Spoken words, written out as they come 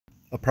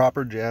A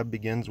proper jab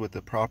begins with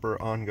a proper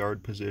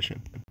on-guard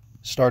position.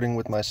 Starting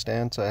with my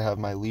stance, I have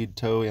my lead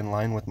toe in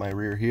line with my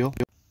rear heel.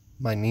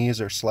 My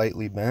knees are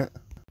slightly bent.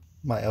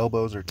 My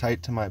elbows are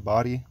tight to my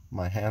body,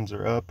 my hands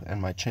are up,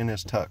 and my chin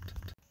is tucked.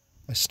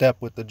 I step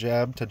with the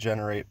jab to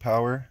generate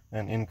power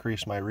and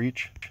increase my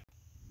reach.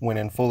 When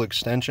in full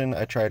extension,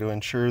 I try to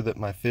ensure that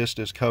my fist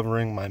is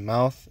covering my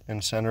mouth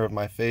and center of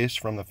my face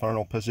from the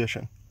frontal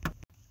position.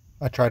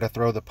 I try to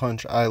throw the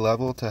punch eye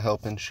level to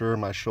help ensure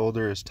my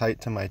shoulder is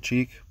tight to my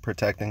cheek,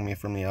 protecting me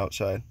from the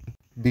outside.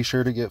 Be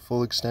sure to get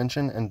full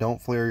extension and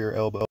don't flare your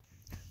elbow.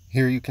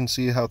 Here you can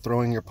see how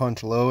throwing your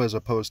punch low as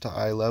opposed to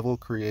eye level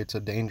creates a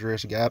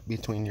dangerous gap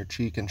between your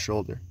cheek and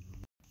shoulder.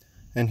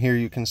 And here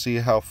you can see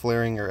how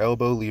flaring your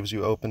elbow leaves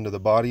you open to the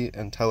body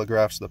and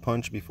telegraphs the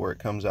punch before it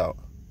comes out.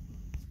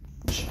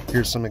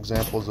 Here's some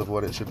examples of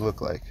what it should look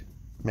like.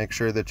 Make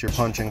sure that you're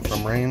punching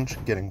from range,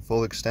 getting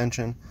full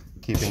extension,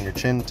 keeping your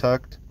chin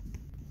tucked.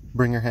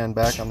 Bring your hand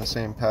back on the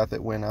same path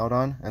it went out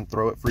on and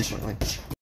throw it frequently.